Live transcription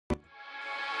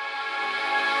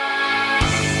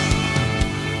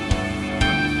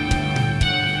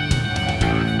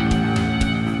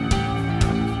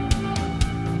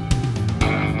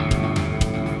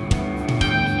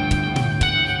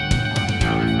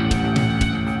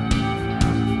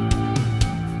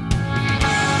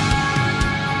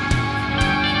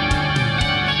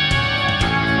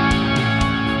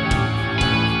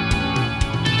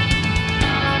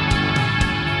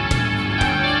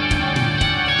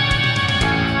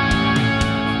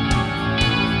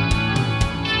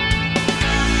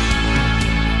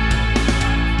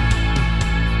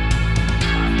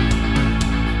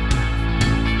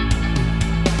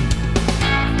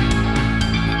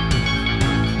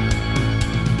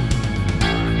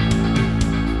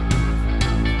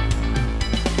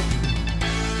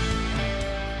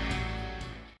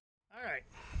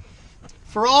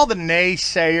For all the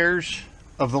naysayers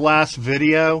of the last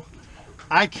video,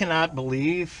 I cannot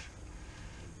believe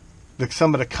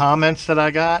some of the comments that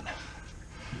I got.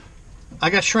 I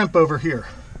got shrimp over here,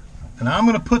 and I'm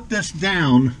going to put this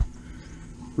down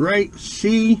right.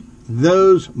 See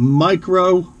those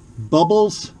micro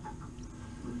bubbles?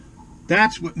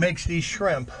 That's what makes these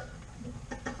shrimp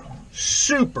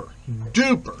super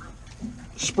duper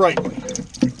sprightly.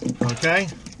 Okay,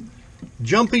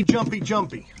 jumpy, jumpy,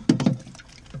 jumpy.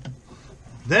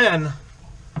 Then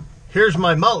here's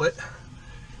my mullet,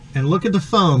 and look at the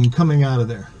foam coming out of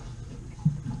there.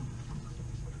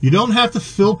 You don't have to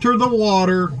filter the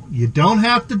water. You don't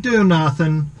have to do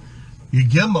nothing. You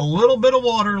give them a little bit of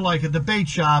water like at the bait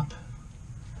shop,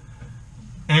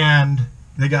 and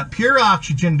they got pure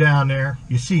oxygen down there.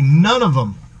 You see, none of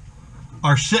them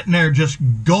are sitting there just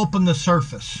gulping the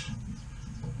surface.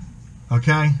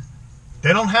 Okay?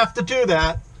 They don't have to do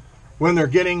that when they're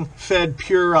getting fed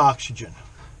pure oxygen.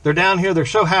 They're down here, they're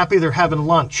so happy they're having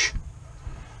lunch.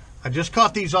 I just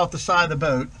caught these off the side of the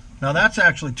boat. Now that's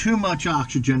actually too much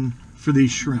oxygen for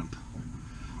these shrimp.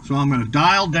 So I'm going to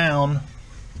dial down.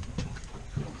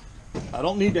 I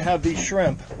don't need to have these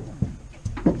shrimp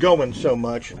going so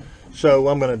much. So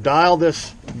I'm going to dial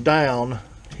this down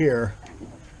here.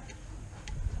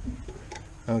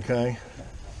 Okay.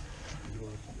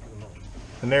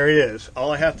 And there he is.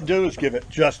 All I have to do is give it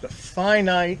just a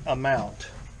finite amount.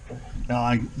 Now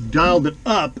I dialed it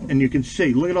up, and you can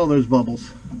see, look at all those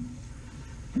bubbles.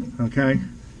 Okay,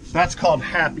 that's called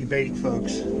happy bait,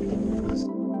 folks.